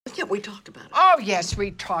Yeah, we talked about it. Oh, yes, we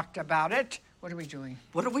talked about it. What are we doing?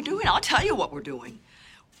 What are we doing? I'll tell you what we're doing.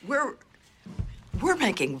 We're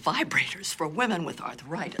making vibrators for women with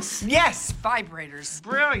arthritis. Yes, vibrators.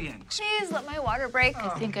 Brilliant. Please let my water break. I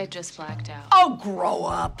think I just blacked out. Oh, grow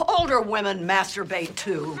up. Older women masturbate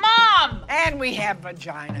too. Mom! And we have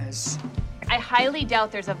vaginas. I highly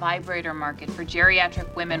doubt there's a vibrator market for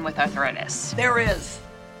geriatric women with arthritis. There is.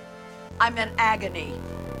 I'm in agony.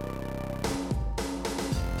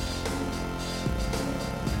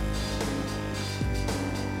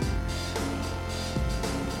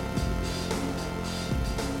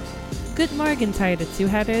 Good morgen, tired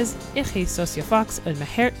Zuhörers. Ich heiße Sosia Fox und mir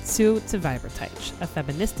hört zu Weiberteich, a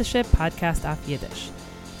feministische Podcast auf Jiddisch.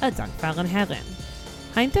 A dankbaren Herren.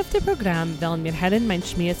 Heint auf dem Programm wollen wir Herren mein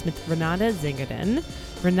Schmiers mit Renate Zingerden.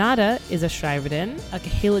 Renate ist a Schreiberin, a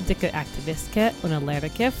geheilige Aktivistke und a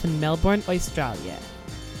Lehrerke von Melbourne, Australien.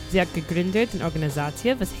 Sie hat gegründet eine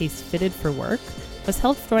Organisation, was heißt Fitted for Work, was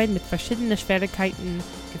hilft Frauen mit verschiedenen Schwierigkeiten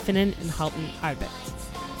gefunden und halten Arbeit.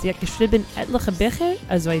 Sie hat geschrieben etliche Bücher,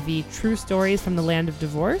 also wie True Stories from the Land of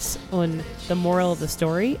Divorce und The Moral of the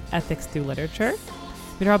Story, Ethics Through Literature.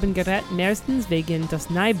 Wir haben geredet meistens wegen das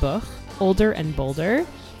neue Buch, Older and Bolder,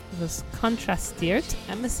 was kontrastiert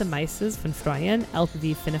Emisse Meises von Frauen, älter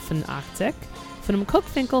wie 85, von einem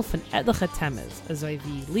Guckwinkel von etlichen Themen, also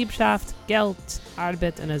wie Liebschaft, Geld,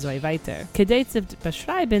 Arbeit und so weiter. Gedeiht zu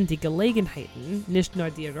beschreiben die Gelegenheiten, nicht nur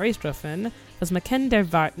die Herausforderungen, was man kann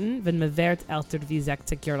erwarten, wenn man wird älter wie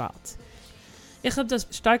 60 Jahre alt. Ich habe das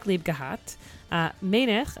stark lieb gehabt.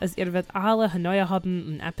 Meine ich, als ihr wird alle neue haben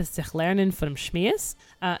und etwas sich lernen von dem Schmies.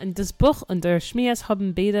 Und das Buch und der Schmies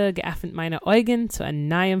haben beide geöffnet meine Augen zu einem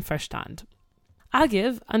neuen Verstand.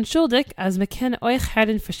 Agiv, entschuldigt, als wir können euch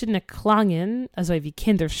hören verschiedene Klangen, also wie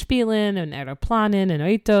Kinder spielen und Aeroplanen und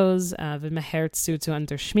Autos, wenn man hört zu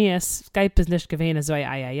unter Schmies. Skype ist nicht gewesen, so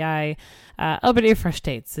aber ihr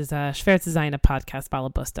versteht, es ist schwer zu sein, ein Podcast bei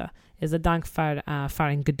Alabusta. Es ist Dank für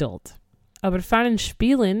ein Geduld. Aber für ein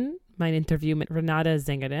Spielen, mein Interview mit Renate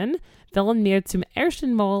Zingerden, wollen wir zum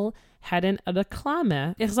ersten Mal hören eine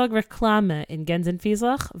Reklame. Ich sage Reklame in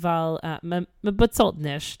Gänsenfieslich, weil man bezahlt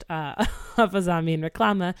nicht auf was ich meine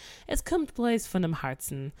Reklame. Es kommt bloß von dem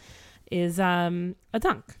Herzen. Ist ein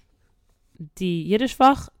Dank. Die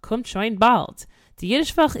Jiddischwoche kommt schon bald. Die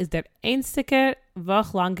Jiddischwoche ist der einzige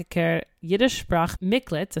wochenlange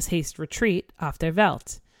Jiddischsprach-Mitglied, das heißt Retreat, auf der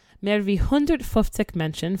Welt. Mehr wie 150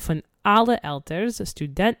 Menschen von alle Alters,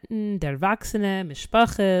 Studenten, der Erwachsene,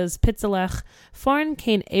 Mischpaches, Pizzalech, fahren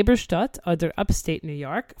kein Eberstadt oder Upstate New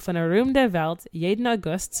York von der Raum der Welt jeden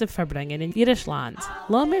August zu verbringen in Jiddischland.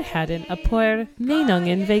 Lassen wir hören ein paar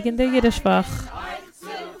Meinungen wegen der Jiddischwoche.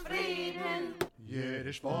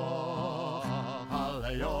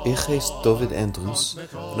 Ich heiße David Andrews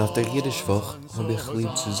und auf der Jiddischwoche habe ich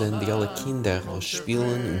lieb zu sehen, wie alle Kinder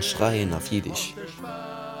spielen und schreien auf Jiddisch.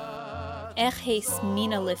 Ich heiße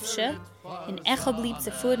Mina Lifsche und ich habe lieb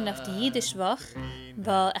zu fahren auf die Jiddischwoche,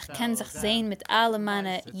 weil ich kann sich sehen mit allen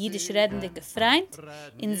meinen jiddisch redenden Freunden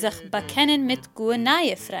und sich bekennen mit guten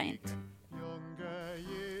neuen Freunden.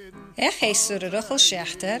 Ich heiße Sura Ruchel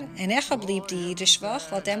Schechter und ich habe lieb die Jiddischwoche,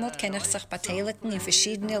 weil damit kann ich sich beteiligen in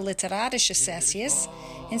verschiedene literarische Sessions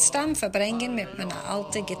und Stamm verbringen mit meinen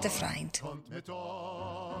alten guten Freunden.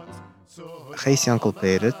 Ich heiße Jankel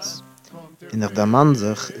Peretz. In der man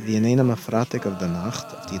sich, wie in einem Freitag auf der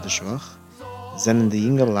Nacht, auf die Jiddischwoche, sind die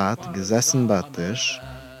jünger Leute gesessen bei Tisch,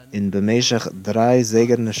 in bemäßig 3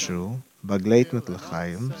 sägerne Schuhe, begleit mit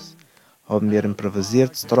Lechaiums, haben wir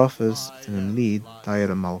improvisiert Strophes in einem Lied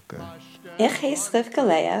Teire Malke. Ich heiße Rivka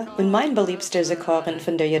Lea und mein beliebster Sekorin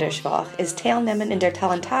von der Jiddischwoche ist Teilnehmen in der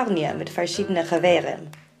Talentarnie mit verschiedenen Gewehren.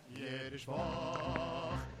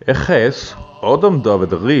 Ich heiße Adam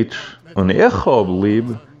David Ritsch und ich habe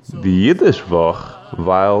lieb die Jiddischwoche,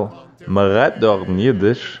 weil man redet dort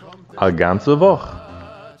Jiddisch eine ganze Woche.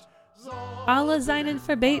 Alle seien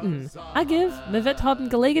verbeten. Agiv, man wird haben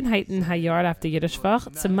Gelegenheiten, ein Jahr auf der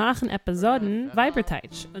Jiddischwoche zu machen Episoden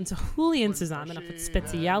Weiberteich und zu holen zusammen auf eine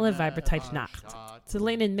spezielle Weiberteich-Nacht. Zu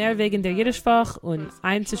lernen mehr wegen der Jiddischwoche und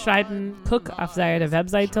einzuschreiben, guck auf seine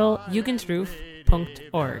Webseite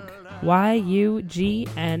jugendruf.org.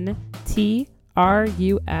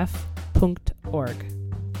 yugntruf.org.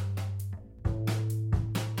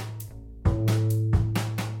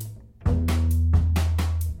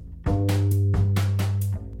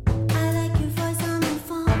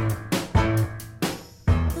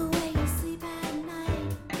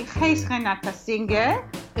 Ich heiße Renata Singer.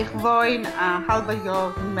 Ich wohne ein halbes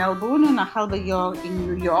Jahr in Melbourne und ein halbes Jahr in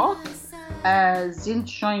New York. Sind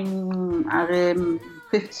schon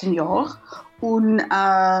 15 Jahre. Und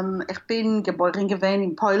ich bin geboren gewesen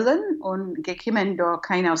in Polen und gekommen durch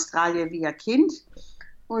kein Australien wie ein Kind.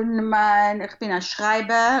 Und ich bin ein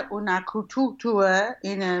Schreiber und eine Kulturtour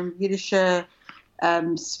in einer jüdischen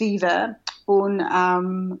Sphäre. Und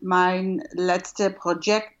mein letztes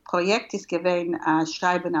Projekt ist gewesen,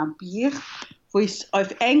 Schreiben ein Buch, wo es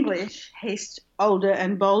auf Englisch heißt Older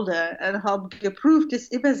and Bolder. Und habe geprüft,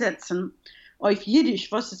 das Übersetzen auf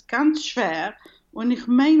Jiddisch, was ist ganz schwer. Und ich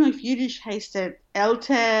meine, auf Jiddisch heißt es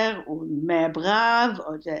älter und mehr brav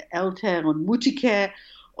oder älter und mutiger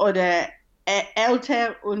oder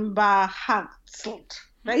älter und beherzelt.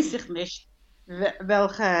 Weiß ich nicht,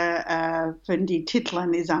 welche von den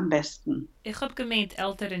Titeln ist am besten. Ich habe gemeint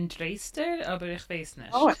älter in Dresden, aber ich weiß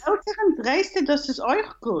nicht. Oh, älter in Dresden, das ist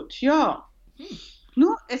auch gut, ja.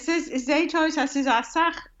 Nur, es seht euch, es ist eine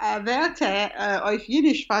Sache, Werte auf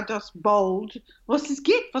Jiddisch war das bold. Was es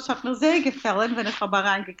gibt, was hat mir sehr gefallen, wenn ich habe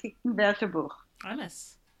reingekickt in Wörterbuch.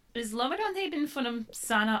 Alles. Is Lover anheben von einem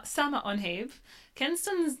Sama anheb? Kennst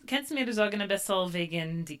du mir sagen ein bisschen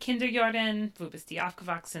wegen die Kinderjahren? Wo bist du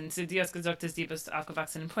aufgewachsen? So, du hast gesagt, dass du bist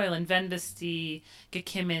aufgewachsen in Polen. Wann bist du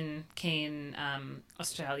gekommen in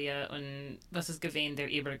Australien und was ist gewesen der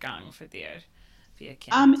Übergang für dir? Wie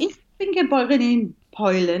Kind? Ich bin geboren in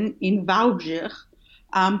Polen, in Wałbrzych.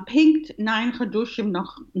 Pinkt 9 geduschen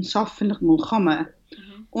noch ein Soffen Mulchome.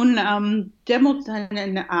 Und damals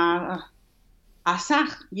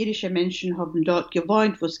jüdische Menschen haben dort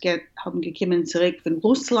gewohnt, haben gekommen zurück von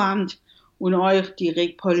Russland und auch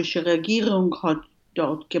die polische Regierung hat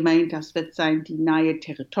dort gemeint, das wird sein die neue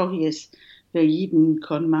Territories, wer jeden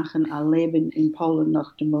kann machen, ein Leben in Polen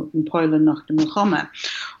nach dem Milchome.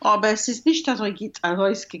 Aber es ist nicht so gut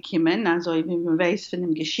herausgekommen, also wie man weiß von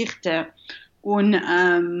der Geschichte. Und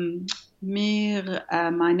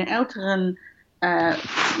meine Eltern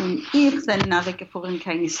und ich sind weggefahren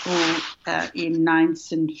in Israel in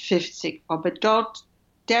 1950. Aber dort,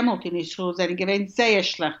 damals in Israel, sind gewesen sehr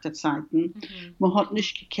schlechte Zeiten. Man hat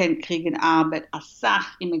nicht gekannt, kriegen Arbeit. Als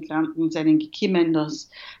Sachimmigranten sind gekommen,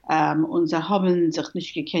 und sie haben sich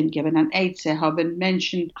nicht gekannt, geben an AIDS. Sie haben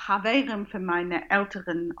Menschen, Haveren für meine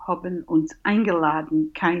Eltern haben uns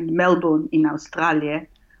eingeladen, kein Melbourne in Australien.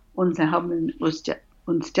 Und sie haben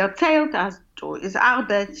uns erzählt, dass da ist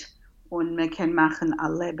Arbeit. Und wir können machen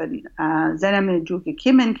ein Leben. Sind wir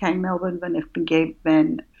gekommen, kein Melbourne, wenn ich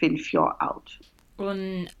bin 5 Jahre alt.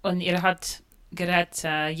 Und ihr habt geredet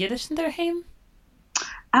Jiddisch in daheim?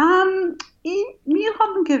 Wir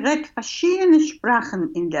haben geredet verschiedene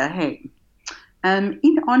Sprachen in daheim.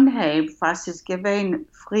 In Onheim, was es gewesen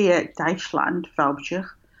früher Deutschland, Wałbrzych,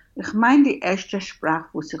 ich meine die erste Sprache,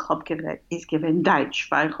 wo ich habe geredet, ist gewesen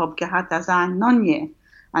Deutsch, weil ich habe gehabt als ein Nonje,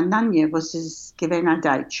 was ist gewesen ein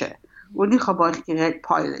Deutsche. Und ich habe euch geredet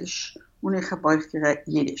Polisch und ich habe euch geredet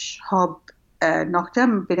Jiddisch.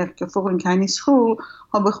 Nachdem bin ich gefahren in keine Schule,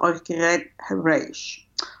 habe ich euch geredet Hebräisch.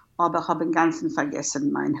 Aber ich habe im Ganzen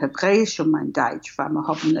vergessen mein Hebräisch und mein Deutsch, weil wir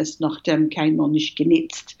haben es nachdem keiner nicht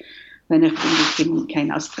genutzt. Wenn ich bin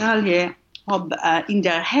kein Australien, habe in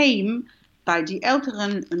der Heim bei den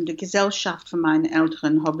Eltern und der Gesellschaft von meinen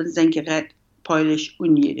Eltern haben sie geredet Polisch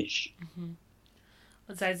und Jiddisch.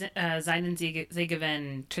 Seien Sie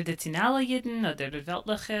gewesen traditionelle Jiden oder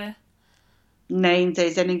weltliche? Nein, sie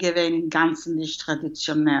sind gewesen im Ganzen nicht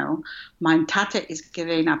traditionell. Mein Tate ist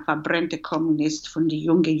gewesen ein verbrannter Kommunist von den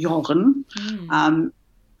jungen Jahren.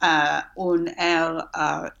 Und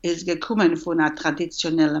ist gekommen von einer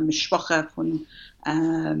traditionellen Schwache von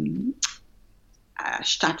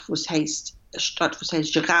Stadt, wo es heißt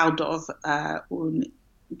Gerardov, und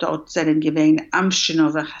dort sind gewesen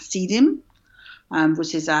Amschenower Hasidim. Wo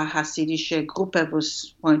es ist eine hasidische Gruppe,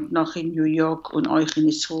 was noch in New York und auch in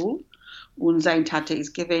Israel. Und sein Tate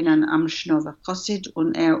ist gewesen ein Amschnover Chassid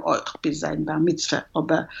und auch bis sein Bar Mitzvah.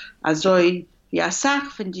 Aber also wie er sagt,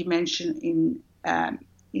 von den Menschen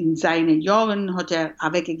in seinen Jahren hat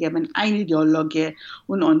weggegeben eine Ideologie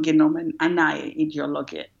und angenommen eine neue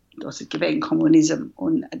Ideologie. Das ist gewesen Kommunismus.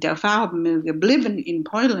 Und der haben wir geblieben in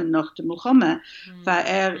Polen nach dem Milchome,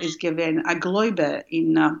 weil ist gewesen ein Gläubiger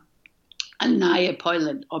in ein neues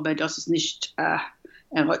Polen, aber das ist nicht, er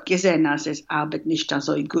hat gesehen, dass es arbeitet nicht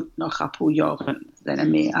so gut nach ein paar Jahren,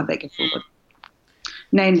 sind wir weggefahren.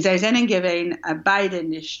 Nein, sie sind gewesen, beide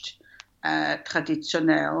nicht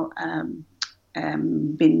traditionell,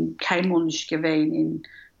 bin kein Mensch gewesen in,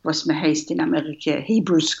 was man heißt in Amerika,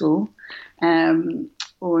 Hebrew School,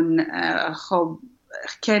 und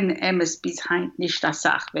ich kenne es bis heute nicht als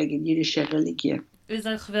Sache wegen jüdischer Religion. Ich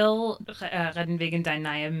will reden wegen deinem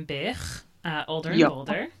neuen Buch. Older and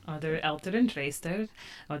Bolder, oder älter in Dresden,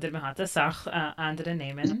 oder man hat das auch andere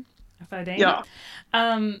Namen. Ja.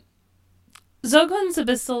 Sag uns ein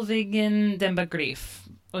bisschen wegen dem Begriff.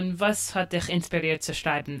 Und was hat dich inspiriert zu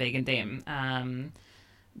schreiben wegen dem?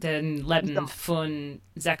 Den Leben von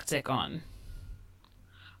 60 an?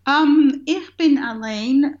 Ich bin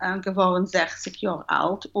allein geworden 60 Jahre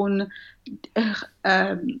alt und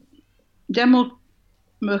damals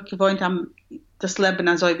mir gewohnt am das Leben,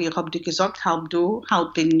 also wie ich habe gesagt,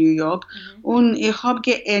 halb in New York. Und ich habe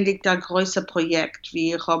geendigt das große Projekt,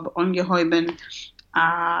 wie ich habe angeheuben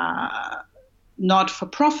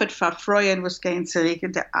Not-for-Profit für Frauen, was gehen zurück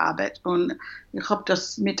in der Arbeit. Und ich habe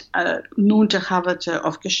das mit Nunterhavete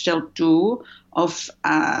aufgestellt,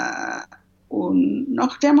 und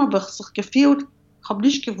nachdem habe ich sich gefühlt, habe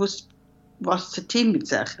nicht gewusst, was zu tun mit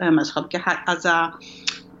sich. Ich habe gehabt,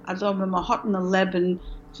 also wenn man hat ein Leben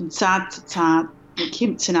von Zeit zu Zeit, man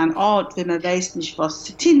kommt zu einem Ort, wo man weiß nicht, was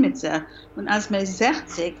zu tun mit sich. Und als man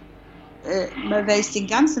 60, man weiß den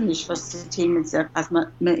ganzen nicht, was zu tun mit sich. Also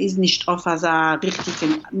man ist nicht auf einem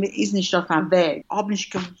richtigen, man ist nicht auf einem Weg. Ich habe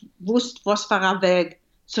nicht gewusst, was für einen Weg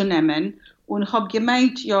zu nehmen. Und ich habe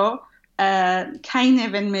gemeint, ja,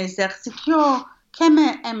 keine, wenn man 60, ja, kann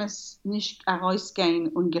man nicht rausgehen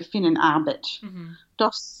und finden Arbeit.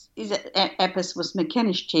 Das ist etwas, was man kann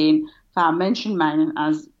nicht tun, weil Menschen meinen,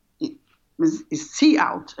 als es ist zu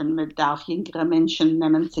alt und man darf jüngere Menschen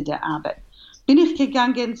nehmen zu der Arbeit. Bin ich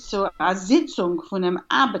gegangen zu einer Sitzung von einer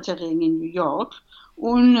Arbeiterin in New York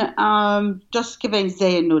und das gewesen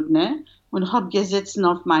sehr nudne und habe gesessen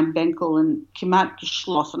auf meinem Bänkel und gemacht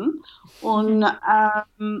geschlafen und hab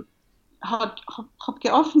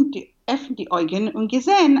geöffnet die Augen und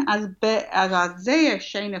gesehen, als eine sehr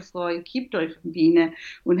schöne Frau kippt auf die Bühne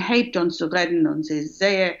und hebt uns zu reden und sie ist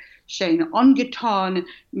sehr schön angetan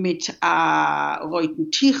mit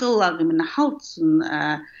roten Tichel in den Hals und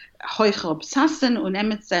Heucher Obsassen und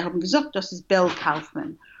sie haben gesagt, das ist Belle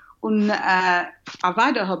Kaufman. Und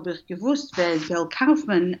weiter habe ich gewusst, wer ist Belle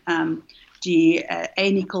Kaufman, die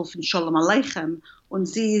Enkel von Shalom Aleichem. Und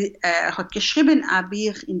sie hat geschrieben, aber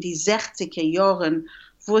in die 60er Jahren,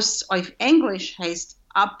 wo es auf Englisch heißt,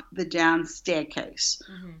 Up the Down Staircase.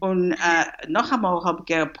 Und noch einmal habe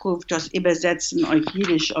ich geprüft, das Übersetzen auf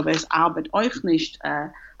Jiddisch, aber es arbeitet euch nicht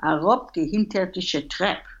herab die hintertische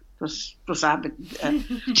Treppe. Das arbeitet.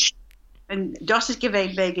 Und das ist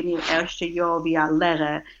gewesen wegen ihr ersten Jahr wie ein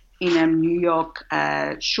Lehrer in einem New York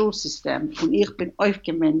Schulsystem. Und ich bin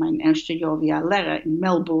aufgekommen, mein erstes Jahr wie ein Lehrer in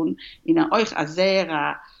Melbourne, in einer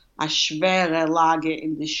sehr schwere Lage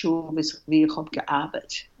in der Schule, wie ich habe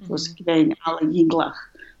gearbeitet. Es gewesen alle jünglich.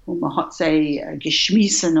 Und man hat sie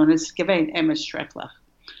geschmissen und es gewesen immer schrecklich.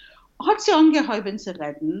 Hat sie angehoben zu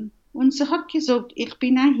reden und sie hat gesagt, ich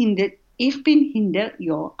bin 100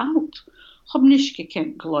 Jahre alt. Ich habe nicht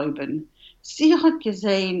gekannt glauben. Sie hat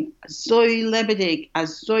gesehen, so lebendig,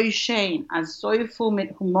 so schön, so voll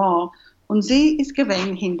mit Humor. Und sie ist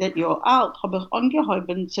gewesen 100 Jahre alt, habe ich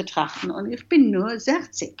angehoben zu trachten und ich bin nur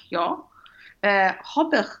 60, ja.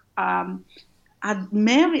 Habe ich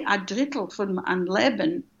mehr ein Drittel von meinem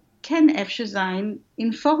Leben kann öfter sein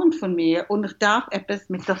in Form von mir und ich darf etwas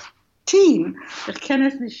mit dem Team. Ich kann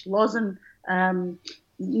es nicht losen,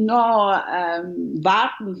 nur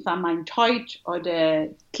warten für mein Teut oder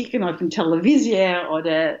kicken auf den Television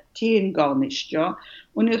oder tun gar nicht, ja.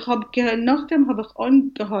 Und nachdem habe ich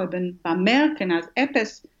angehoben, beim Merken, als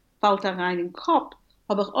etwas fällt da rein im Kopf,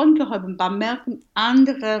 habe ich angehoben, beim Merken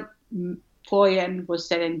andere Frauen, wo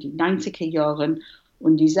sie in die 90er Jahren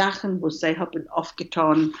und die Sachen, wo sie haben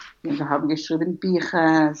aufgetan, sie haben geschrieben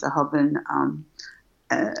Bücher, sie haben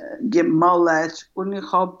gemalt und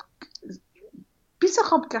ich habe bis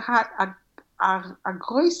ich habe gehabt ein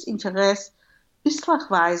großes Interesse,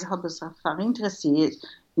 bisweilen habe ich sich interessiert,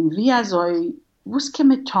 wie was kann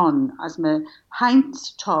man tun, als man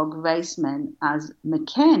heutzutage weiß man, als man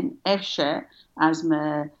kann öfter, als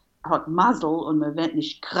man hat Masel und man wird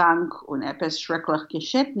nicht krank und etwas schrecklich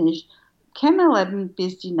geschieht nicht, kann man leben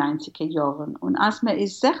bis die 90er Jahre. Und als man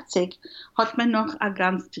ist 60, hat man noch ein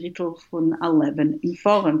ganz Drittel von einem Leben im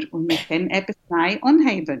Vorhand und man kann etwas neu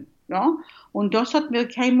anheben. Ja? Und das hat mir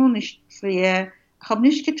keinmal nicht früher, ich habe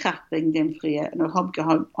nicht getracht wegen dem früher. Und ich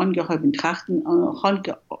habe angehoben trachten und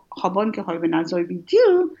ich habe angehoben, also wie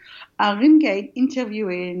du, reingehen,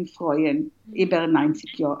 interviewen, freuen, über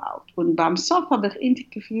 90 Jahre alt. Und beim Sof habe ich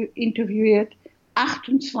interviewt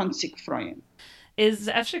 28 Frauen. Is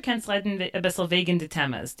efter kannst reden ein bisschen wegen der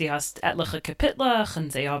Themen. Die hast etliche Kapitel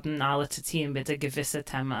und sie haben alle zu tun mit gewissen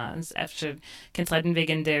Themen. Efter kannst reden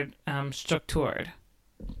wegen der Struktur.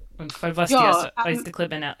 Und für was ja, die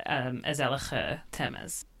ausgeklippen als etliche Themen.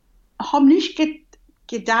 Ich habe nicht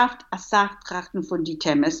gedacht, als Sachtrachten von den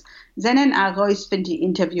Themen, sondern heraus von den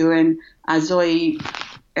Interviewen, also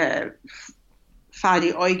für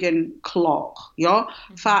die Augen klar, ja.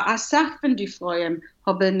 Für eine Sache von die Frauen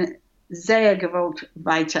haben sehr gewollt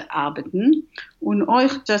weiterarbeiten und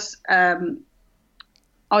euch das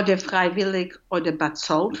oder freiwillig oder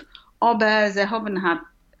bezahlt, aber sie haben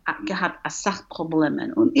gehabt eine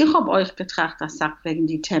Sachprobleme und ich habe euch getracht als Sache wegen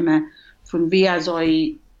die Themen von wie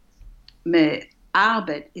soll mit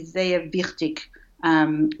Arbeit ist sehr wichtig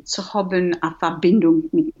zu haben eine Verbindung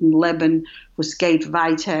mit dem Leben, wo es geht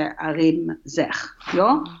weiter erleben sich,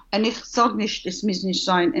 ja. Und ich sage nicht, es muss nicht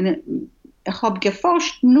sein. Ich habe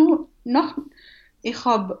geforscht, ich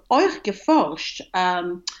habe euch geforscht,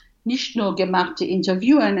 nicht nur gemachte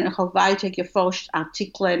Interviewen, ich habe weiter geforscht,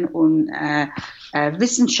 Artikeln und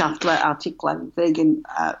Wissenschaftlerartikeln wegen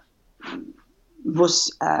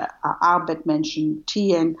was Arbeit Menschen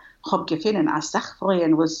tun. Ich habe gefunden, als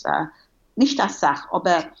Sachfreien, was nicht als Sach,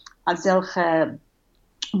 aber als solche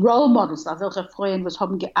Role Models, als solche Frauen, was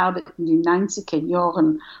haben gearbeitet in den 90er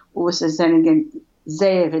Jahren, wo es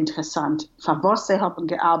sehr interessant, für was sie haben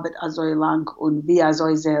gearbeitet so lang und wie so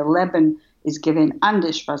ihr Leben ist gewesen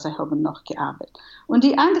anders, was sie haben noch gearbeitet. Und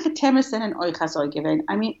die anderen Themen sind euch so gewesen.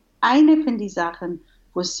 Eine von den Sachen,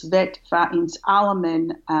 was wird für uns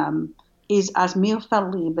alle ist, als wir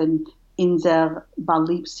verlieben unser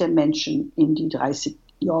beliebste Menschen in die 30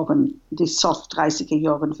 Jahren, die soft 30er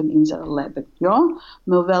Jahren von unserem Leben, ja.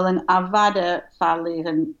 Wir wollen aber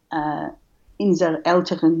verlieren, unsere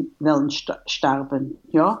Eltern wollen sterben,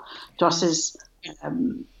 ja. Das ist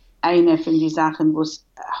eine von den Sachen, was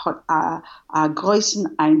hat einen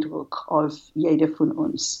großen Eindruck auf jeder von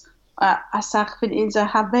uns. Eine Sache von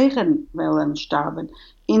unseren Haveren wollen sterben.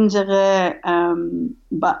 Unsere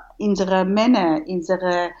Männer,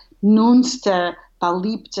 unsere nunste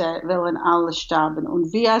Beliebte wollen alle sterben.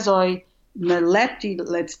 Und wie soll man lebt die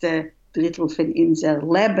letzte Drittel von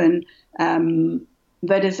unserem Leben,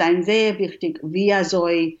 wird es sein sehr wichtig, wie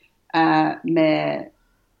soll man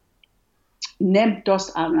nimmt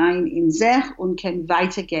das allein in sich und kann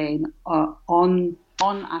weitergehen an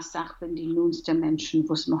eine Sache von den jüngsten Menschen,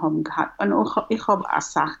 was wir haben gehabt. Und auch, ich habe eine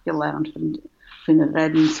Sache gelernt von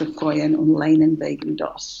Reden zu freuen und lernen wegen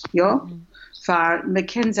das. Ja? Man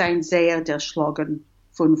kann sein sehr erschlagen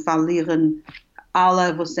von verlieren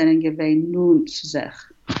alle, was ihnen gewähnt, nun zu sich.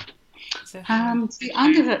 Die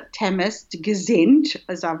andere Themen, die Gesinnt,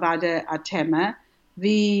 also war der Thema,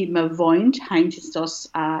 wie man wohnt, heint ist das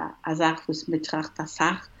eine Sache, was man betrachtet, eine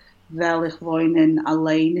Sache, will ich wohnen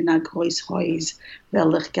allein in einem großen Haus,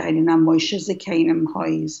 will ich gehen in einem Mäusche, sie keinem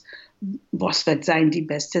Haus, was wird sein die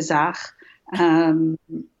beste Sache?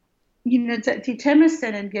 Die Themen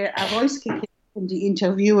sind herausgekriegt von den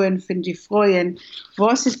Interviewen, von den Frauen,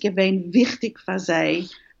 was ist gewesen wichtig für sie,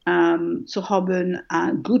 zu haben,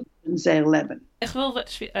 gut in sein Leben. Ich will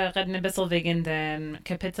reden ein bisschen wegen dem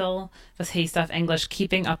Kapitel, was heißt auf Englisch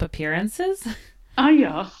Keeping Up Appearances. Ah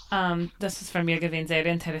ja. Das ist für mich gewesen sehr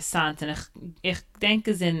interessant und ich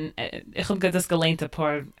denke, ich habe das gelernt ein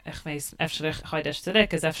paar, ich weiß, öfter heute zurück,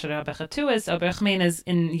 es öfter habe ich getan, aber ich meine,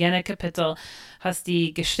 in jener Kapitel hast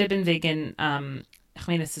du geschrieben wegen, ich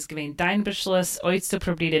meine, es ist gewesen dein Beschluss, euch zu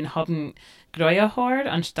probieren, haben graue Haar,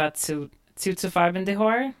 anstatt zu farben die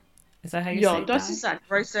Haar. Ist das, how you say das ist ein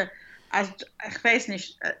größer, ich weiß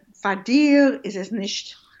nicht, für dir ist es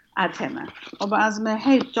nicht ein Thema. Aber als man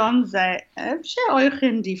hebt dann, es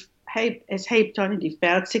hebt dann in die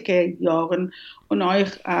 40er Jahren und euch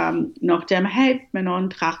nachdem hebt man dann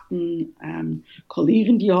trachten,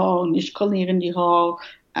 kollieren die Haare, nicht kollieren die Haare.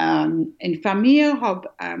 In Familie habe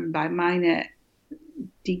bei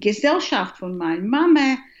die Gesellschaft von meiner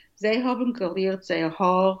Mama, sie haben kolliert ihr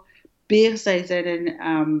Haar, bis sie sind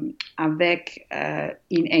weg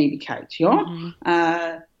in Ewigkeit, ja.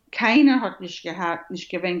 Keiner hat nicht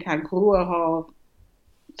gewinnt, kein grüne Haar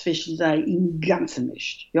zwischen sie im Ganzen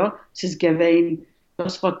nicht, ja. Das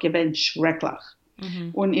wird gewinnt schrecklich.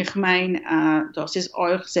 Und ich meine, das ist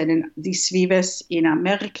euch, sind die Zwiebels in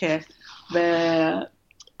Amerika, weil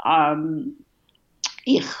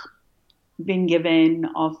ich bin gewinnt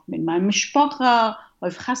mit meinem Sprache,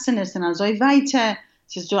 auf Chassanes und so weiter.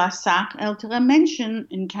 Es ist so eine Sache, ältere Menschen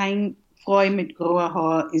und kein Frau mit grauer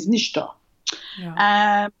Haar ist nicht da.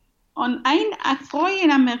 Ja. Und eine Frau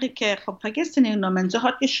in Amerika, ich habe vergessen den Namen, sie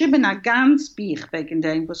hat geschrieben ein ganz Buch wegen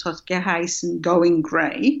dem, was hat geheißen Going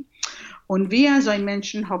Grey. Und wir, so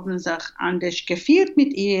Menschen, haben sich anders gefühlt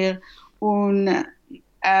mit ihr. Und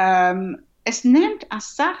es nimmt eine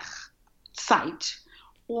Sache Zeit.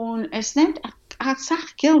 Und es nimmt eine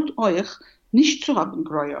Sache Geld euch, nicht zu haben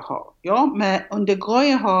graue Haar. Ja? Und der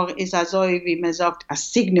graue Haar ist also, wie man sagt, ein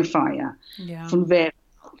Signifier von Wert.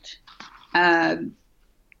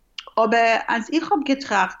 Aber als ich habe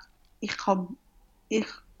getracht, ich habe ich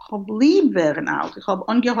habe lieber alt. Ich habe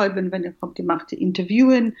angeheuben, wenn ich habe gemacht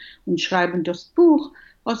Interviewen und schreiben das Buch,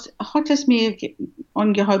 hat es mir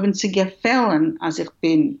angeheuben zu gefallen, als ich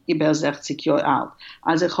bin über 60 Jahre alt.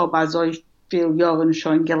 Also ich habe so viele Jahre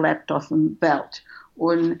schon gelebt auf der Welt.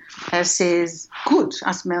 Und es ist gut,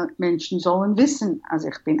 als Menschen sollen wissen, als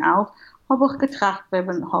ich bin alt, habe ich getracht, wir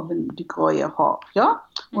haben die graue Haare, ja?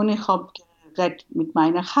 Und ich habe geredet mit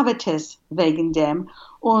meiner Chavites wegen dem.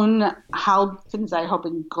 Und halb von sie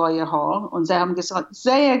haben graue Haare. Und sie haben gesagt,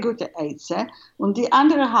 sehr gute Ärzte. Und die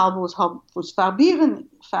andere halb, was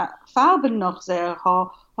Farben noch sehr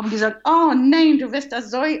Haar, haben gesagt, oh nein, du wirst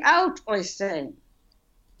das so alt aussehen.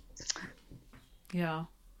 Ja.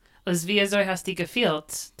 Also wie hast du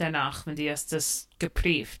gefühlt danach, wenn du hast das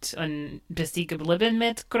geprüft? Und bist du geblieben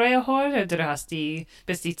mit grauer Haar oder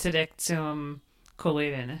bist du zurück zum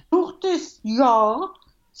Kolorieren? Durch das Jahr,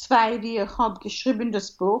 2, die ich habe geschrieben,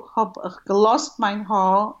 das Buch, habe ich gelassen, mein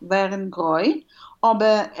Haar wären grau.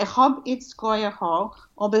 Aber ich habe jetzt graue Haar,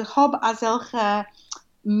 aber ich habe auch solche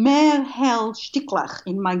mehr hell Stücklich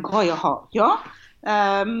in mein graue Haar, ja?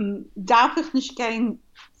 Darf ich nicht gehen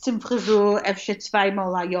zum Friseur, öfter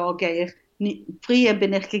 2-mal im Jahr gehe ich. Früher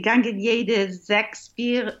bin ich gegangen, jede 6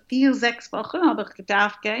 Wochen habe ich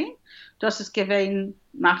gedacht gehen. Das ist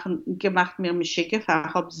gemacht mir mich schick. Ich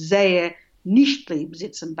habe sehr nicht lieb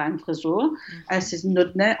sitzen beim Friseur. Es ist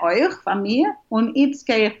nicht euch von mir. Und jetzt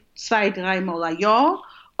gehe ich 2-3 Mal im Jahr.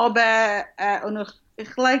 Aber und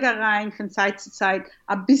ich lege rein von Zeit zu Zeit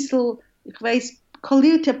ein bisschen, ich weiß,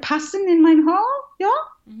 kollierte Passen in mein Haar, ja?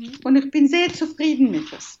 Und ich bin sehr zufrieden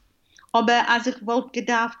mit das. Aber als ich wollte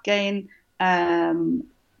gedacht gehen,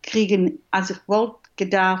 kriegen das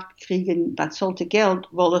sollte Geld,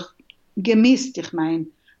 wollte ich gemisst, ich meine,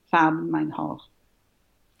 Farben, mein Haar.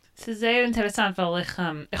 Es ist sehr interessant, weil ich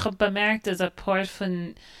habe bemerkt, dass ein paar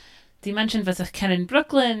von die Menschen, was ich kenne in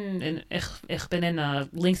Brooklyn, ich bin in einer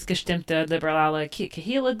linksgestimmte, liberale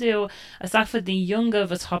Kahila, es auch für die Jungen,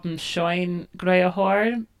 was haben schon graue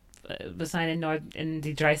Haar, was in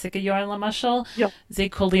die 30er Jahren Maschel, sie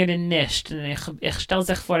kollieren nicht. Und ich stelle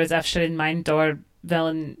sich vor, dass öfter in meinem Dorf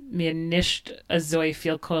wollen mir nicht so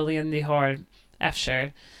viel kollieren die Haar öfter,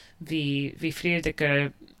 wie früher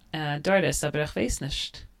dort ist, aber ich weiß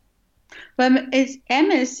nicht. Weil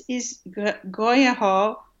MS ist graue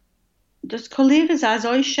Haar, das Kollieren ist auch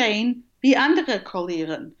so schön wie andere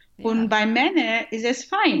Kollieren. Ja. Und bei Männern ist es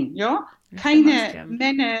fein, ja? Keine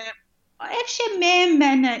Männer, öfter mehr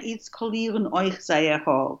Männer jetzt kollieren euch sehr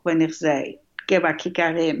Haar, wenn ich sehe. Gebe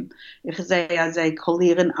Kikarim. Ich sehe ja, sie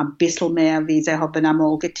kollieren ein bisschen mehr, wie sie haben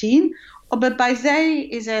einmal getan. Aber bei sie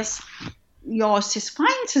ist es, ja, es ist fein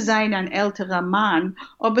zu sein ein älterer Mann,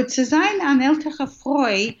 aber zu sein ein älterer Frau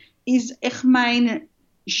ist, ich meine,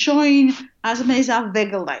 schon, also man ist auch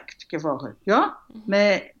weggelegt geworden, ja?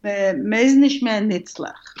 Man ist nicht mehr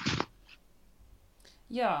nützlich.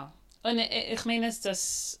 Ja, und ich meine,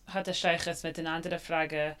 das hat der Scheiches mit einer anderen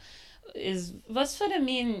Frage, ist, was für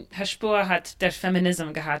eine Spur hat der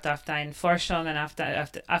Feminismus gehabt auf deine Forschungen, auf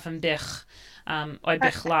dem Dich,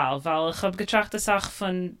 Bichlal? Weil ich habe getracht, das auch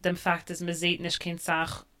von dem Fakt, dass man sieht nicht keine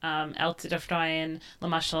Sache ältere Frauen,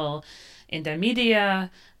 zum in der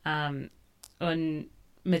Media, und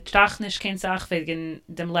mit tracht nicht keine Sache wegen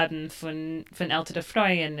dem Leben von älteren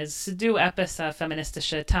Frauen. Es du etwas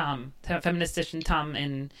feministischen Tam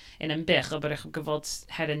in einem Bich, aber ich habe gewollt,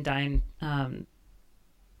 hätten dein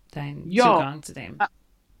Zugang zu dem.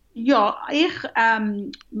 Ja,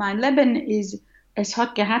 mein Leben ist, es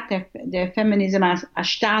hat gehabt, der Feminismus einen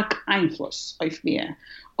starken Einfluss auf mir.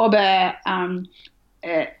 Aber,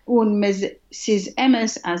 und es ist immer,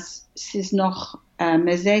 es ist noch,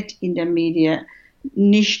 man sieht in den Medien,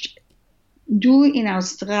 nicht, du in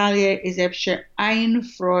Australien ist selbst eine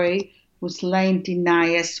Frau, was lernt die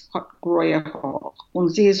neues graue Haar. Und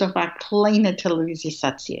sie ist auf einer kleinen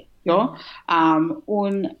Televisionstation, ja.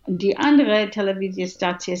 Und die andere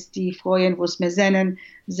Televisionsstationen, die Frauen, was wir sehen,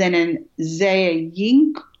 sind sehr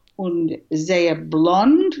jung und sehr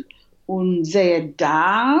blond und sehr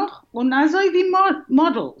dar und also wie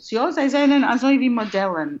Models, ja. Sie sehen also wie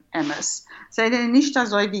Modellen, Emmas. Sie sehen nicht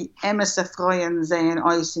also wie Emmas Frauen sehen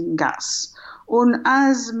aus im Gas. Und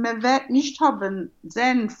als wir wird nicht haben,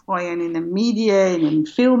 sehen Frauen in den Medien, in den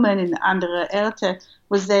Filmen, in anderen Orten,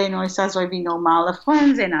 wo sehen uns also wie normale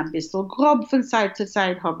Frauen, sehen ein bisschen grob von Zeit zu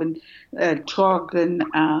Zeit, haben tragen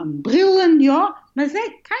Brillen, ja. Man sieht,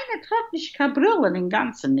 keiner trägt nicht keine Brillen, im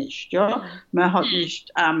Ganzen nicht, ja. Man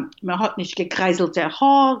hat nicht gekreiselte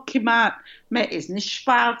Haar gemacht, man ist nicht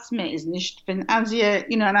schwarz, man ist nicht von Asien,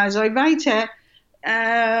 und so weiter,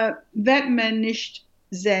 wird man nicht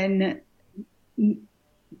sehen,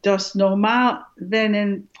 das normal,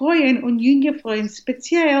 wenn Frauen und junge Frauen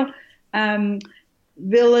speziell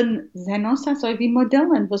willen sein also wie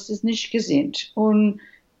Modellen, was es nicht gesehen. Und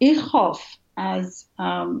ich hoffe, als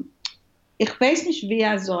ich weiß nicht,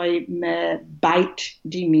 wer soll beit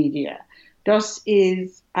die Medien. Das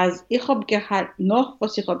ist, als ich habe gehabt, noch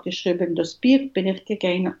was ich habe geschrieben, das Buch, bin ich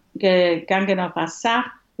gegangen auf eine Sache,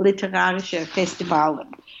 literarische Festivalen,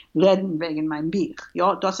 reden wegen meinem Buch.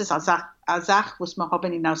 Ja, das ist eine Sache, was wir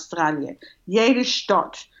haben in Australien. Jede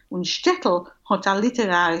Stadt und Städte hat ein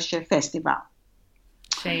literarisches Festival.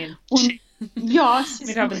 Schön. Und, ja,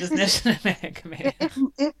 wir haben das nicht in Amerika mehr.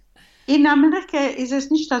 In Amerika ist es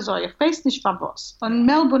nicht so, ich weiß nicht von was. Und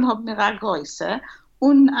Melbourne hat mir eine Größe.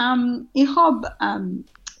 Und ich habe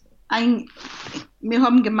wir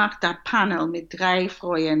haben gemacht ein Panel mit 3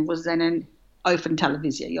 Frauen, wo sind auf der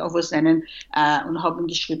Television, ja, wo sind und haben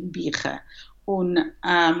geschrieben Bücher. Und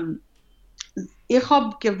ich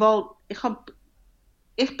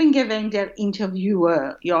bin gewesen der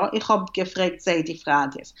Interviewer, ja, ich habe gefragt, sei die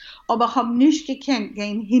Frage ist. Aber ich habe nicht gekannt,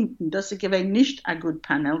 gehen hinten, das ist gewesen nicht ein gut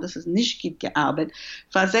Panel, das ist nicht gut gearbeitet,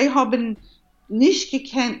 weil sie haben nicht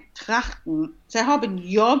gekannt trachten, sie haben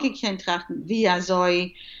ja gekannt trachten, wie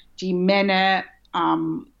soll die Männer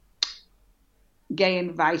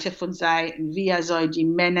gehen weiter von sei, wie soll die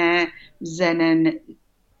Männer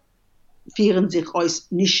führen sich aus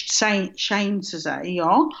nicht schein zu sein,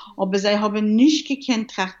 ja, aber sie haben nicht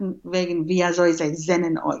gekannt trachten wegen wie soll sie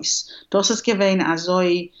sehen aus. Das ist gewesen also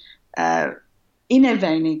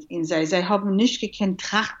innerwenig in sie haben nicht gekannt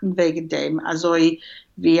trachten wegen dem, also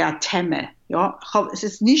wie ein Thema, ja, es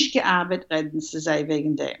ist nicht gearbeitet, reden zu sein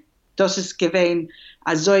wegen dem. Das ist gewesen,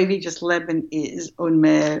 also wie das Leben ist und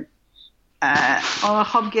es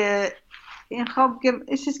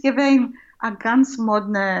ist gewesen eine ganz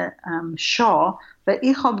moderne Show, weil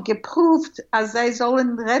ich habe geprüft, als sie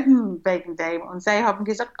sollen reden wegen dem und sie haben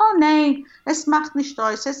gesagt, oh nein, es macht nicht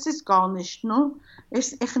aus, es ist gar nicht, ne?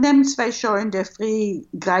 Ich nehme 2 Shows in der Früh,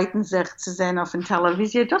 gleiten sich zu sehen auf der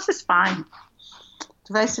Television, das ist fein.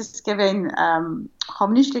 Du weißt, es ist gewesen, ich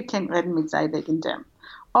habe nicht gekannt reden mit sie wegen dem.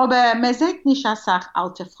 Aber man sagt nicht, als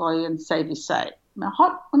alte Frauen, sei wie sei. Man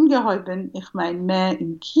hat ungeheuben, ich meine, mehr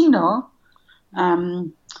im Kino,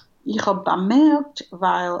 ich habe bemerkt,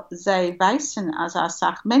 weil sie wissen, als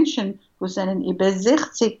Menschen, die sind über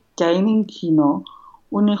 60 gehen im Kino.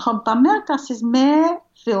 Und ich habe bemerkt, dass es mehr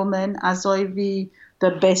Filme, also wie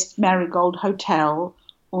The Best Marigold Hotel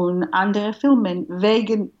und andere Filme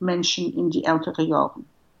wegen Menschen in die älteren Jahren.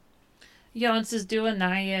 Ja, und es ist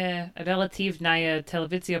ein relativ neues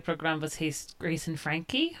Televisionprogramm, was heißt Grace and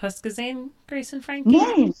Frankie. Hast du gesehen, Grace and Frankie?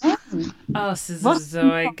 Nein. Oh, es ist so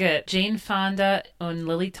gut. Jane Fonda und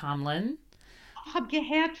Lily Tomlin. Ich habe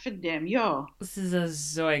gehört von dem, ja. Es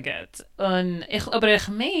ist so gut. Aber ich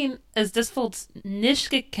meine, das wollte nicht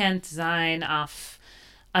gekannt sein auf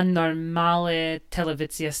eine normale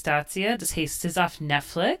Televisionstation. Das heißt, es ist auf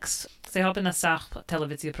Netflix. Sie haben das auch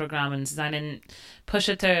Televisionprogramme, seinen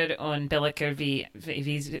Pusheter und billiger wie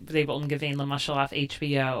sie wollen gewinnen, zum Beispiel auf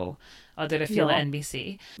HBO oder viele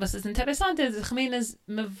NBC. Was ist interessant ist, ich meine,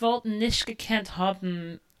 wir wollten nicht gekannt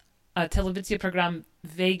haben, ein Televisionprogramm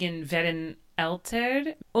wegen werden älter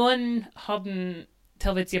und haben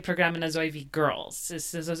Televisionprogramme so wie Girls.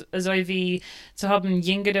 Es ist so wie zu haben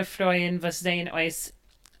jüngere Frauen, was sehen als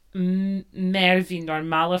mehr wie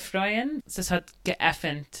normale Frauen. Es hat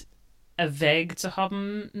geöffnet, einen Weg zu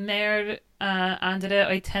haben, mehr andere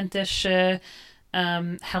authentische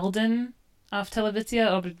Helden auf Television,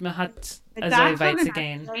 aber man hat so weit zu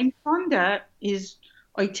gehen. Jane Fonda ist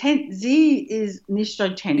sie ist nicht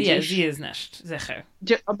authentisch. Ja, sie ist nicht, sicher.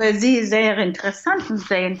 Aber sie ist sehr interessant und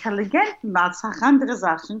sehr intelligent und als auch andere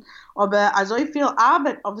Sachen. Aber so viel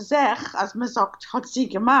Arbeit auf sich, als man sagt, hat sie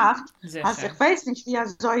gemacht. Also ich weiß nicht, wie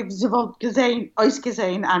sie wohl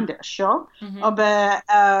ausgesehen anders. Ja? Mhm.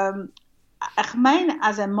 Aber ich meine,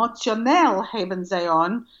 also emotionell haben sie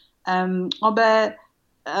an, aber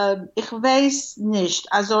ich weiß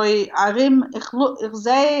nicht, also ich sehe Arim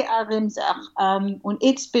und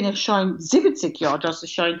jetzt bin ich schon 70 Jahre, das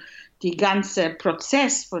ist schon die ganze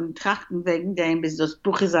Prozess von Trachten wegen dem, bis das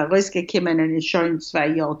Buch ist herausgekommen und ist schon 2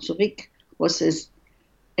 Jahre zurück, was ist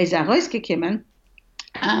herausgekommen,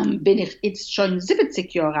 bin ich jetzt schon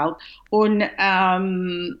 70 Jahre alt und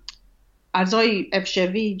also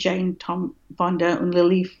wie Jane Fonda und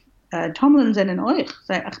Lily Tomlin sind euch.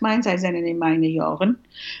 Ich meine, sie sind in meinen Jahren.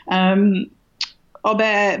 Aber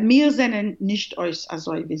wir sind nicht euch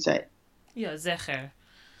also wie sie. Ja, sicher.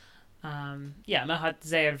 Ja, man hat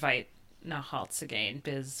sehr weit nach Hause zu gehen,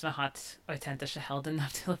 bis man hat authentische Helden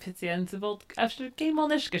auf Television. Sie wollte absolut mal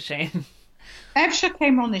nicht geschehen. Einfach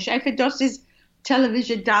keinmal nicht. Einfach, das ist,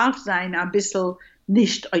 Television darf sein, ein bisschen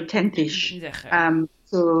nicht authentisch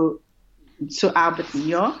zu arbeiten,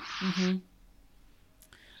 ja?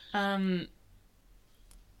 Okay.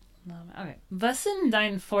 Was in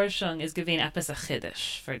deiner Forschung ist gewesen etwas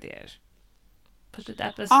Chiddisch für dir? Pushet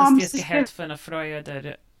etwas, was dir gehört von einer Frau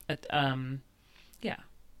oder ja.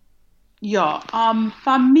 Ja,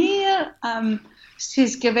 für mir es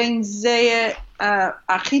ist gewesen sehr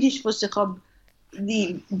Chiddisch, was ich habe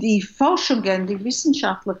die Forschungen, die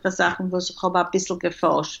wissenschaftlichen Sachen, was ich habe ein bisschen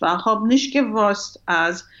geforscht, weil ich habe nicht gewusst,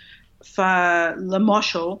 als für Le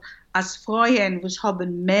Moschel, als Frauen, was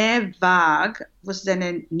haben mehr Wag, was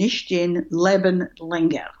denen nicht in Leben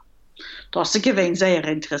länger. Das ist gewesen sehr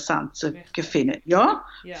interessant zu finden, ja?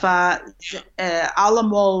 Für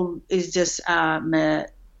allemal ist das, man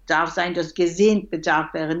darf sein, das Gesinn, man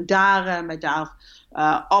darf werden da, man darf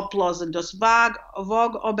ablassen, das Wag,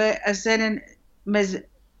 aber es sind wir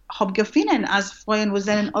haben gefunden, als Frauen, die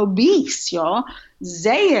sind obese, ja,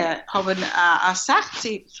 sehr haben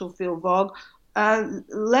 60 zu viel Wag,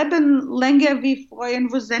 leben länger wie Frauen,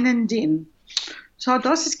 die sind dünn. So,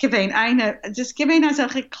 das ist gewesen also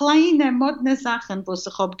kleine, moderne Sachen, die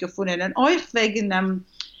ich habe gefunden. Und euch wegen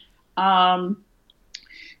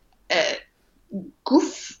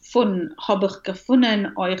Guff von habe ich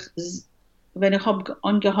gefunden, euch, wenn ich habe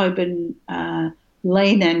angehoben,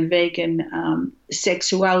 Lehnen wegen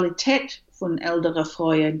Sexualität von älteren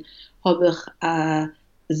Frauen habe ich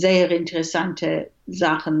sehr interessante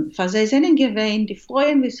Sachen. Für sie sind gewesen, die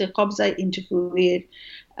Frauen, die ich habe sie interviewt,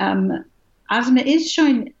 als man ist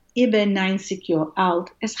schon über 90 Jahre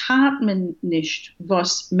alt, es hat man nicht,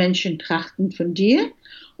 was Menschen trachten von dir.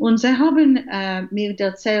 Und sie haben mir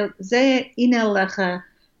erzählt, sehr innerliche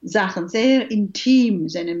Sachen, sehr intim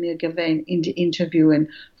sind mir gewesen in den Interviewen,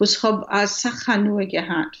 was habe als Sache nur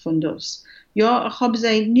gehabt von das. Ja, ich habe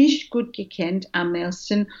sie nicht gut gekannt am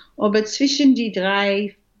ersten, aber zwischen die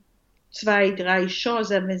 2, 3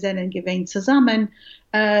 Chancen, wir sind gewesen zusammen,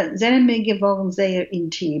 sind wir geworden sehr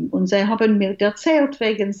intim. Und sie haben mir erzählt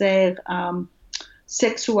wegen sehr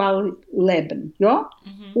sexuellen Leben, ja.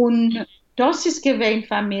 Und das ist gewesen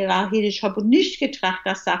von mir auch. Ich habe nicht getracht,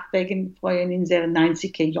 das sagt wegen Frauen in den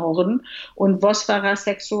 90er Jahren und was für ein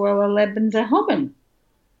sexuelles Leben sie haben.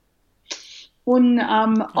 Und sie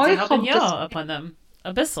haben ja von dem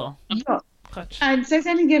ein bisschen. Ja. Und sie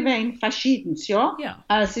sind gewesen verschieden, ja.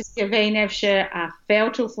 Es ist gewesen ein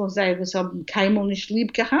Viertel von sie, die haben keinmal nicht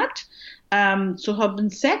lieb gehabt. Zu haben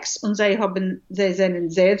Sex und sie sind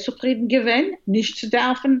sehr zufrieden gewesen, nicht zu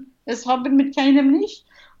dürfen, es haben mit keinem nicht.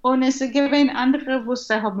 Und es gewesen andere, wo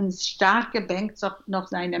sie haben stark gebankt noch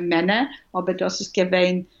seine Männer, aber das ist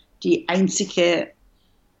gewesen die einzige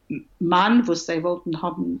Mann, wo sie wollten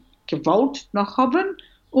haben gewollt noch haben.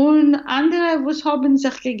 Und andere, wo haben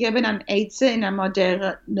sich gegeben an Ärzte in einem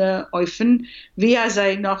modernen Öfen, wie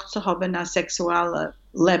sie noch zu haben ein sexuelles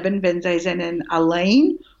Leben, wenn sie sind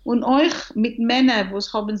allein. Und euch mit Männern, wo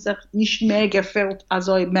haben sich nicht mehr gefühlt als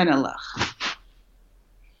euch männerlich.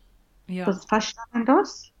 Ja. Hast du verstanden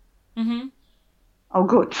das? Oh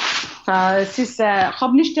gut. Es ist, ich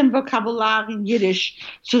habe nicht den Vokabular in Jiddisch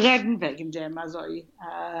zu reden wegen dem. Also,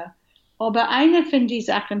 aber eine von den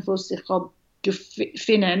Sachen, wo ich habe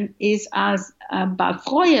gefunden, ist als bei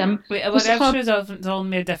Frauen. Aber öfter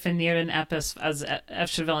sollen wir definieren etwas, als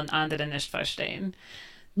öfter wollen andere nicht verstehen.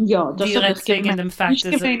 Ja, das ist wegen dem Fakt,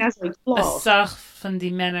 dass es Sache von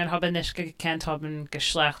den Männern haben nicht gekannt haben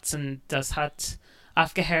Geschlechts und das hat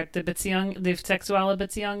aufgehört die sexuelle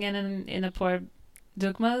Beziehungen in ein paar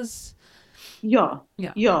Dogmas. Ja,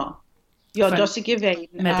 das ist gewesen.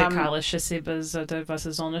 Medikalische Sibes oder was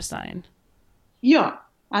es soll nicht sein. Ja,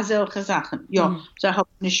 also solche Sachen. Ja, sie haben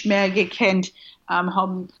nicht mehr gekannt,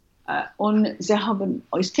 und sie haben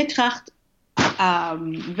uns getracht,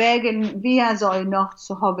 wegen wie soll noch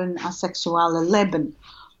zu haben ein sexuelles Leben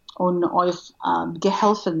und euch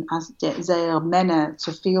geholfen, als sehr Männer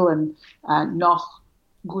zu fühlen, noch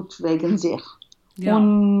gut wegen sich. Ja.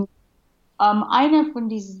 Und eine von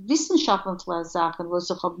diesen wissenschaftlichen Sachen, was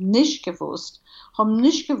ich nicht gewusst,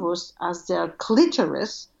 als der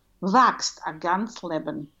Klitoris wächst ein ganzes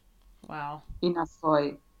Leben. Wow. In der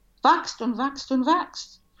Frau. Wächst und wächst und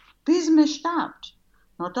wächst, bis man stirbt.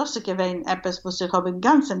 No, das ist gewesen etwas, was ich im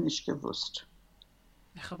Ganzen nicht gewusst.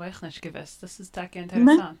 Ich habe echt nicht gewusst. Das ist echt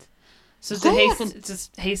interessant. So,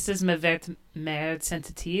 das heißt es, man wird mehr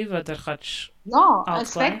sensitiv oder ja,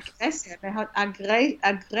 es wird größer. Man hat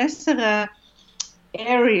eine größere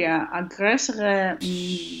Area, eine größere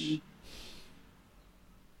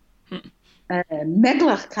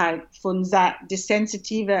Möglichkeit von der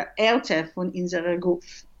sensitive Erde von unserer Kopf.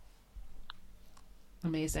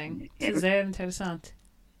 Amazing. Das ist sehr interessant.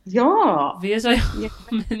 Ja. Wie ist euch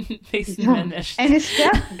wissen wir nicht. Und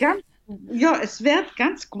es wird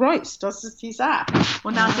ganz groß, das ist die Sache.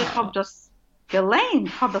 Und als ich habe das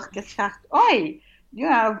gelernt, habe ich gesagt, oi,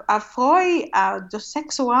 ja, eine Frau, das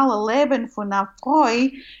sexuelle Leben von einer Frau,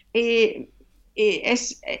 wie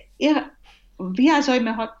also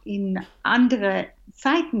man hat in anderen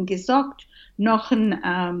Zeiten gesagt, nach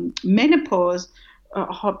einer Menopause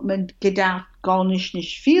hat man gedacht, gar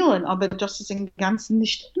nicht viel, aber das ist im Ganzen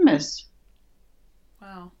nicht immer.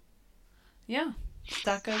 Wow. Ja,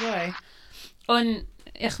 danke euch. Und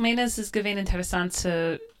ich meine, es ist gewesen interessant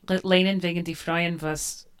zu lernen wegen die Frauen,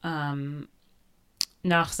 was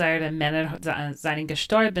nach seinen Männern seien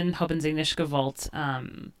gestorben, haben sie nicht gewollt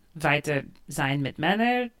weiter sein mit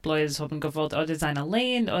Männern, bloß haben gewollt oder sein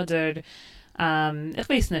allein oder ich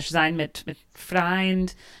weiß nicht, sein mit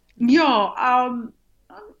Freund. Ja,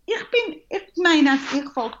 ich meine,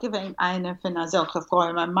 ich wollte gewesen eine von solchen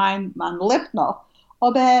Frauen, man lebt noch,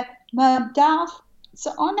 aber man darf zu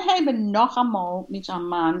anheben noch einmal mit einem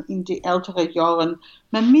Mann in die älteren Jahren,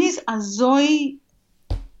 man muss so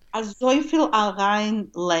viel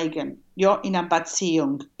reinlegen, ja, in eine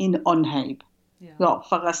Beziehung, in Anheb, ja,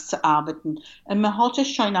 für es zu arbeiten. Und man hat es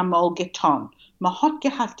schon einmal getan. Man hat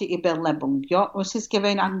gehabt die Überlebung, ja, und es ist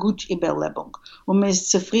gewesen eine gute Überlebung. Und man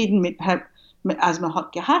ist zufrieden mit also man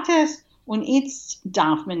hat gehabt es, und jetzt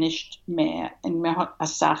darf man nicht mehr. Und man hat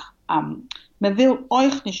gesagt, man will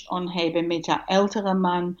euch nicht anheben mit einem älteren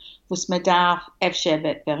Mann, was man darf, er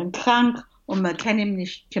wird krank, und man kann ihm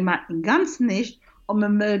nicht kümmern, im Ganzen nicht, und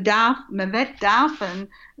man wird dürfen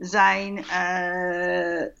sein,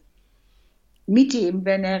 mit ihm,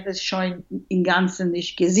 wenn er es schon im Ganzen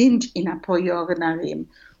nicht gesinnt in ein paar Jahren nach ihm.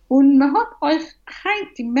 Und man hat euch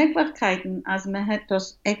die Möglichkeiten, also man hat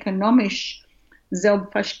das ökonomisch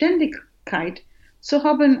Selbstverständlichkeit zu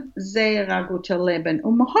haben, sehr gutes Leben.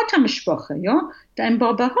 Und man hat am Sprache, ja, dein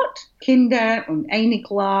Baba hat Kinder und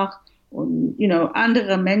Einigler und,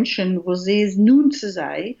 andere Menschen, wo sie es nun zu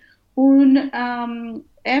sein. Und, man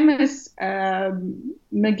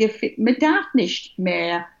darf nicht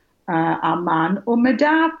mehr, ein Mann, und man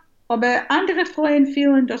darf, aber andere Frauen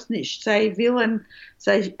fühlen das nicht. Sie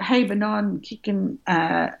haben an, kicken,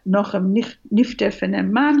 noch im Nifte von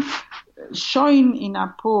einem Mann, schon in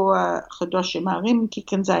ein paar Chedoshim Harim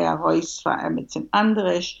kicken sie heraus, mit den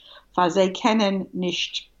anderen, weil sie können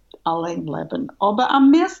nicht allein leben. Aber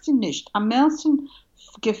am meisten nicht. Am meisten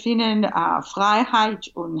gewinnen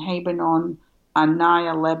Freiheit und haben an ein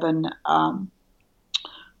neues Leben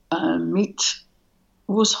mit,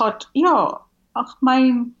 was hat, ja, ich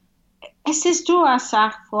meine, es ist du als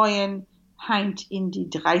Frauen heint in die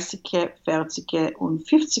 30er, 40er und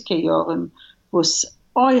 50er Jahren, was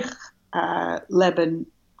euch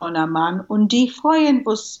leben an einem Mann, und die Frauen,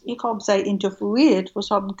 was ich habe sie interviewt, was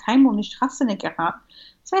haben keinmal nicht Hassene gehabt,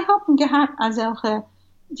 sie haben gehabt also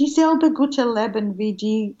dieselbe gute Leben wie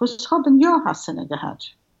die, was haben ja Hassene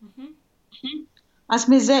gehabt. Es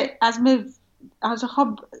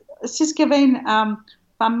ist gewesen,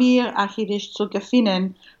 bei mir Achidisch zu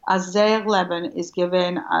finden, als sehr Leben ist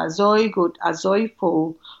gewesen so gut, so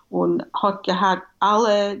voll, und hat gehabt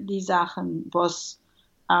alle die Sachen, was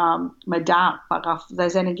man darf, sie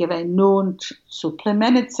sind gewesen nun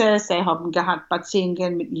Supplemente, sie haben gehabt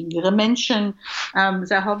Beziehungen mit jüngeren Menschen,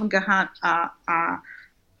 sie haben gehabt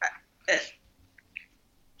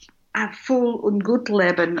ein voll und gut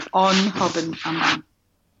Leben und haben Mann.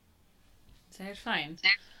 Sehr fein.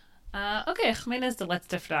 Okay, ich meine, das ist die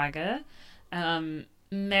letzte Frage.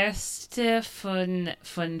 Meiste von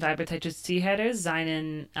Weibertätschers Zuhörer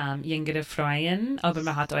seien jüngere Frauen, aber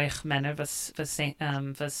man hat euch Männer, was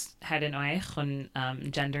haben euch und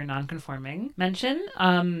gender non-conforming Menschen.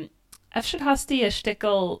 Öfter hast du ein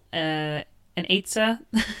Stückel ein Eize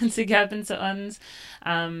zu geben zu uns,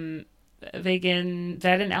 wegen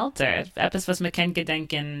werden älter. Etwas, was man kann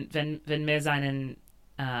gedenken, wenn wir seien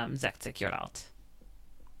 60 Jahre alt.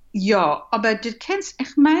 Ja, aber du kennst,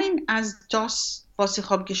 ich meine, als das, was ich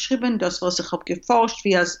habe geschrieben, das, was ich habe geforscht,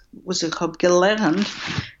 was ich habe gelernt,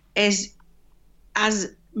 ist,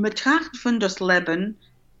 als betrachtet von das Leben,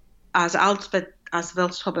 als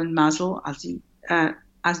willst haben Masel,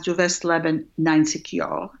 als du wirst leben 90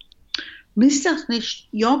 Jahre, müsst ihr nicht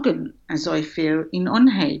jagen so viel in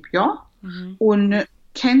Unheib, ja? Und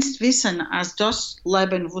kennst wissen, als das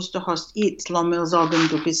Leben, was du hast jetzt, lass mir sagen,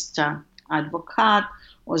 du bist Advokat,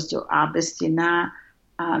 als du arbeitest in einem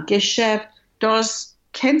Geschäft, das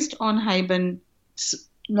kennst anheben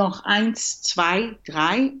noch 1, 2,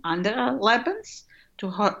 3 andere Lebens.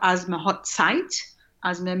 Als man hat Zeit,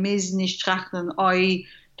 als man muss nicht trachten,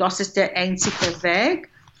 das ist der einzige Weg.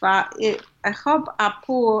 Weil ich habe ein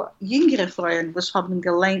paar jüngere Freunde, die haben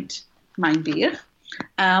gelernt, mein Bier.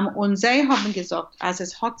 Und sie haben gesagt, also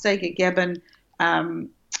es hat sie gegeben, ein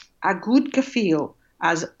gutes Gefühl.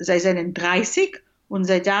 Also sie sind 30 und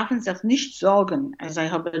sie dürfen sich nicht sorgen. Also sie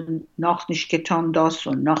haben noch nicht getan das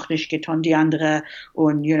und noch nicht getan die andere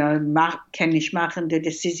und kann nicht machen die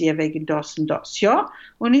Decision wegen das und das. Ja?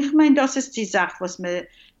 Und ich meine, das ist die Sache, was wir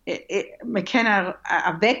können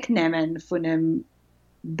wegnehmen von dem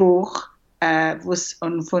Buch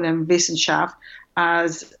und von der Wissenschaft.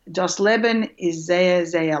 Als das Leben ist sehr,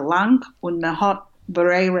 sehr lang und man hat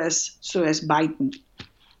Barrieren zu es beiden.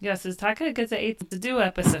 Ja, es ist tatsächlich gesagt, du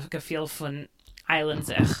etwas ein Gefühl von Eilen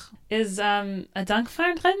sich. Ist ein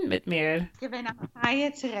Dankfeiern reden mit mir? Ich bin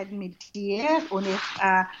Feier zu reden mit dir und ich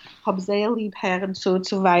habe sehr lieb Herren zu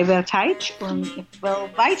Weiberteich und ich will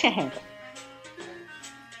weiterhören.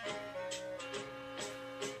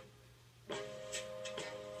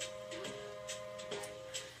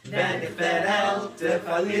 Wenn ich verälter,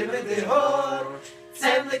 verliere mir die Haar,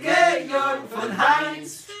 zähnliche Jahre von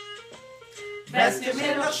Heinz. Wirst du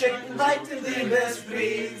mir noch schicken, weiter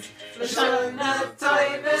Liebesbrief, für schöne,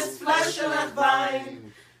 teures Flasche nach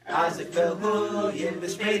Wein. Als ich will holen,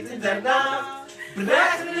 bis spät in der Nacht,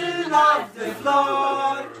 brechen auf der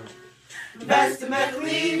Flur. Wirst du mich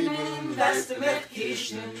lieben, wirst du mich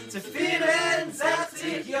kischen, zu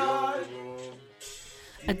 64 Jahren.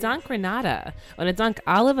 Ein Dank Renata und ein Dank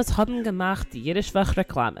alle, was haben gemacht, die jede Woche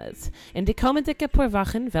Reklames. In die kommenden paar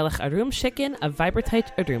Wochen will ich ein Room schicken, eine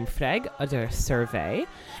Vibertheit Roomfrage oder Survey.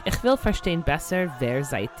 Ich will verstehen besser, wer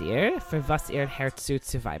seid ihr, für was ihr Herz zu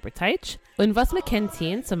Vibertheit und was wir können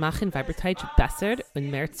tun, zu machen Vibertheit besser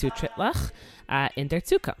und mehr zutrittlich in der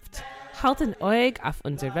Zukunft. Halten euch auf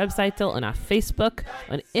unserer Webseite und auf Facebook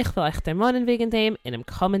und ich will euch ermahnen wegen dem in einem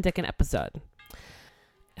kommenden Episode.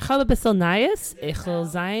 Ich habe ein bisschen Neues. Ich will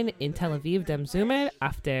sein in Tel Aviv dem Sommer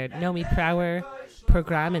auf der Nomi Prower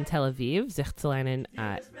Programm in Tel Aviv, sich zu lernen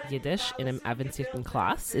Jiddisch in einem avancierten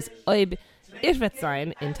Klasse. Ist ob ihr wird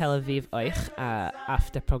sein in Tel Aviv euch auf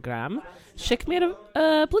dem Programm, schickt mir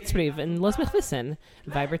einen Blitzbrief und lasst mich wissen.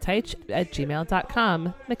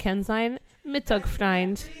 viberteich@gmail.com. Wir können sein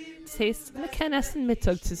Mittagfreund. Das heißt, wir können essen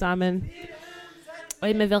Mittag zusammen.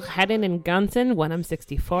 Und man will hören in ganzen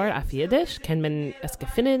 164 auf Jiddisch, kann man es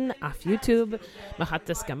finden auf YouTube. Man hat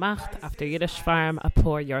das gemacht auf der Jiddisch Farm ein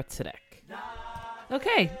paar Jahre zurück.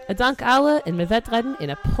 Okay, danke alle und wir werden reden in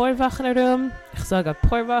ein paar Wochen herum. Ich sage ein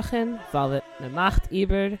paar Wochen, weil man macht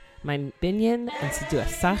über mein Binien und sie tut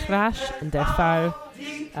es sachrasch und der Fall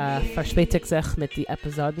verspätigt sich mit den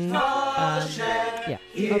Episoden. Ja,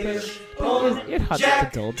 aber ihr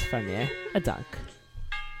habt Geduld von mir. Dank.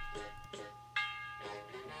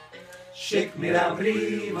 Schick mir ein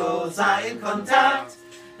Brief, wo sei in Kontakt,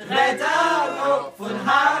 red auch von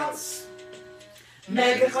Herz.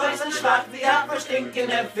 Mege kreuz und schwach wie ein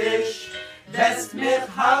verstinkender Fisch, lässt mich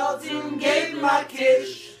halten, geben mal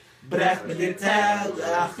Kisch. Brech mir die Tell,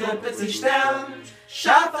 ach Kuppe zu stellen,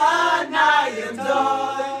 schaff ein neuen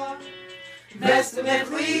Tor. Wirst du mich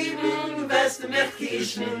lieben, wirst du mich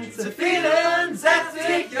kischen, zu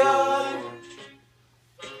 64 Jahren.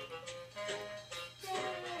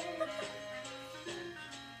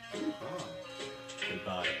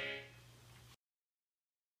 Goodbye.